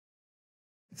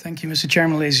Thank you, Mr.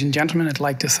 Chairman, ladies and gentlemen. I'd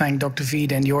like to thank Dr.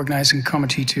 VEITH and the organizing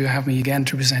committee to have me again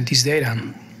to present these data.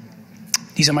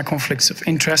 These are my conflicts of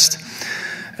interest.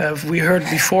 We heard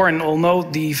before and all know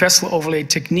the vessel overlay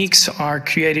techniques are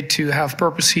created to have per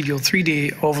procedural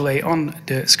 3D overlay on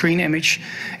the screen image.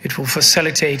 It will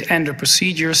facilitate endo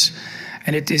procedures,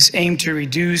 and it is aimed to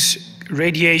reduce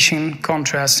radiation,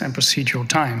 contrast, and procedural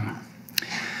time.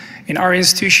 In our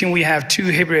institution, we have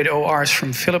 2 hybrid ORs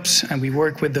from Philips, and we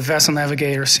work with the vessel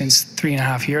Navigator since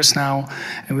 3.5 years now.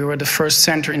 And we were the first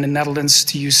center in the Netherlands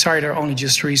to use Cydar only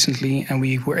just recently, and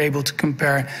we were able to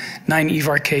compare 9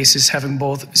 EVAR cases having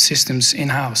both systems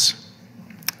in-house.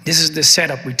 This is the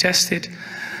setup we tested.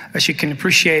 As you can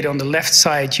appreciate, on the left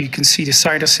side, you can see the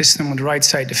Cydar system, on the right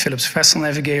side, the Philips Vessel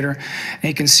Navigator. And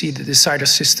you can see that the Cydar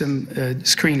system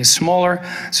screen is smaller,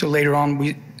 so later on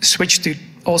we switched to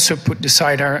also put the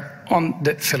Cydar on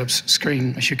the Philips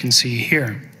screen, as you can see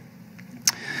here.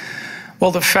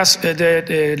 Well, the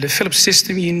Philips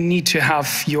system, you need to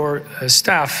have your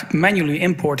staff manually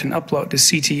import and upload the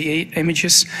CTA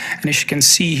images. And as you can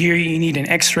see here, you need an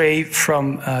X-ray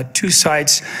from 2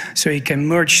 sites, so you can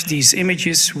merge these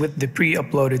images with the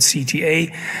pre-uploaded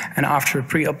CTA. And after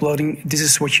pre-uploading, this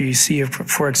is what you see,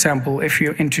 for example, if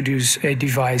you introduce a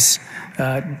device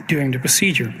during the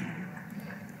procedure.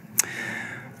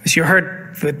 As you heard,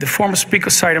 the former speaker,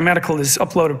 Cydar Medical, is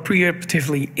uploaded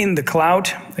preoperatively in the cloud.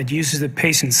 It uses the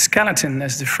patient's skeleton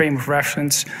as the frame of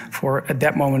reference for, at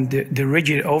that moment, the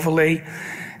rigid overlay.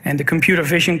 And the computer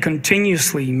vision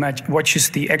continuously watches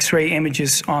the X-ray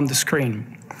images on the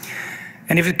screen.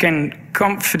 And if it can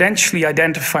confidentially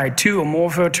identify 2 or more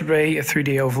vertebrae, a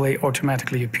 3D overlay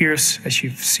automatically appears, as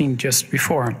you've seen just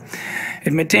before.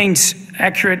 It maintains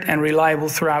accurate and reliable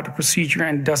throughout the procedure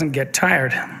and doesn't get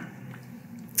tired.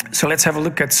 So let's have a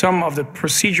look at some of the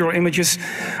procedural images.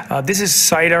 This is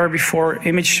Cydar before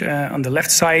image on the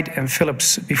left side and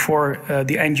Philips before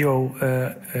the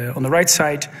angio on the right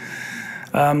side.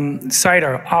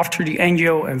 Cydar after the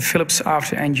angio and Philips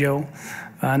after angio.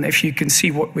 And if you can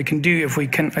see what we can do, if we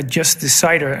can adjust the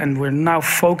Cydar, and we're now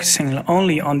focusing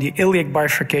only on the iliac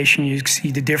bifurcation, you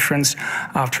see the difference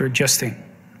after adjusting.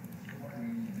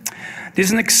 This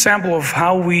is an example of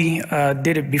how we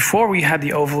did it before we had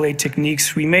the overlay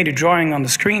techniques. We made a drawing on the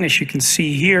screen, as you can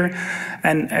see here.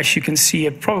 And as you can see,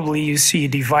 probably you see a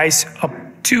device up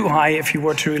too high if you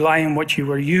were to rely on what you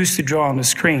were used to draw on the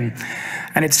screen.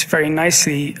 And it's very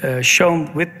nicely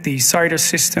shown with the Cydar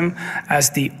system,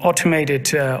 as the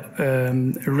automated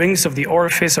rings of the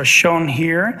orifice are shown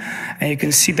here. And you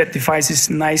can see that device is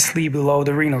nicely below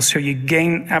the renal. So you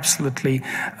gain absolutely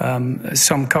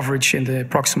some coverage in the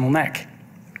proximal neck.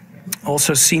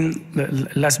 Also seen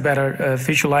less better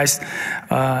visualized,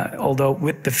 although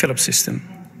with the Philips system.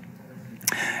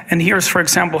 And here's, for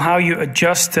example, how you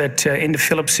adjust it in the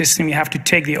Philips system. You have to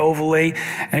take the overlay,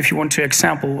 and if you want to,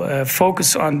 example,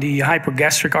 focus on the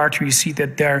hypogastric artery, you see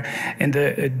that there in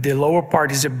the lower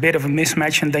part is a bit of a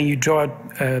mismatch, and then you draw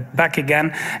it back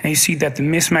again, and you see that the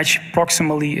mismatch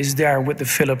proximally is there with the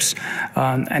Philips,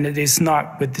 and it is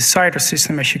not with the Cydar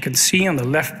system. As you can see on the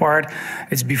left part,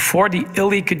 it's before the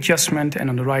iliac adjustment, and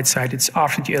on the right side, it's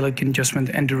after the iliac adjustment,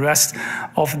 and the rest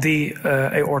of the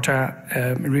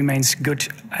aorta remains good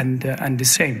and the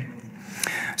same.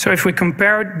 So if we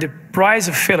compare, the price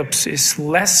of Philips is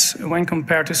less when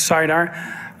compared to Cydar.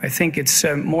 I think it's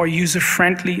more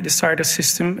user-friendly, the Cydar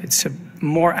system. It's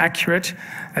more accurate.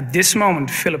 At this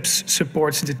moment, Philips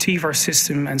supports the TVAR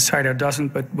system and Cydar doesn't,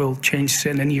 but will change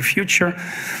in the near future.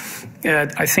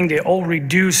 I think they all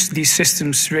reduce these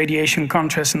systems' radiation,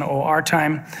 contrast, and OR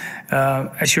time.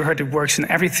 As you heard, it works in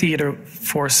every theater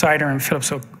for Cydar and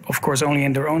Philips, of course, only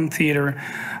in their own theater.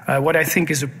 What I think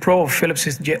is a pro of Philips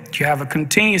is that you have a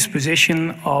continuous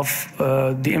position of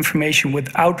the information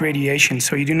without radiation.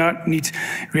 So you do not need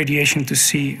radiation to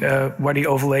see where the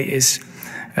overlay is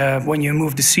when you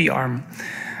move the C-arm.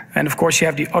 And of course, you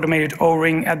have the automated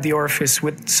O-ring at the orifice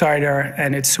with Cydar,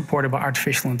 and it's supported by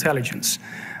artificial intelligence.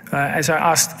 As I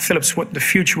asked Philips what the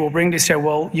future will bring, they said,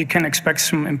 well, you can expect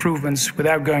some improvements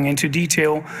without going into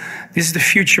detail. This is the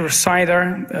future of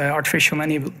Cydar. Artificial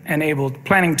enabled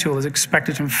planning tool is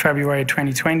expected in February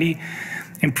 2020.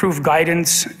 Improved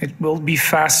guidance. It will be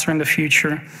faster in the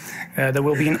future. There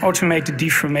will be an automated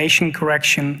deformation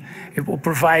correction. It will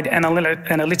provide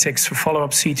analytics for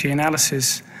follow-up CT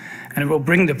analysis. And it will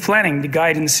bring the planning, the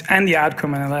guidance, and the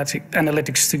outcome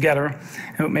analytics together,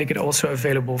 and will make it also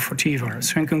available for TVAR.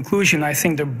 So in conclusion, I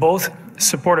think they're both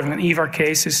supportive in EVAR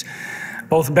cases,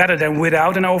 both better than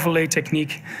without an overlay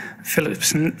technique.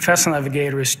 Philips Vessel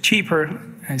Navigator is cheaper,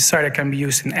 and Cydar can be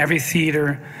used in every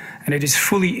theater, and it is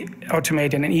fully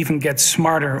automated and even gets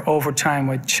smarter over time,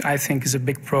 which I think is a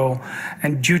big pro.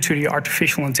 And due to the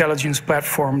artificial intelligence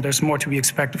platform, there's more to be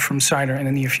expected from Cydar in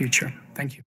the near future.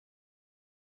 Thank you.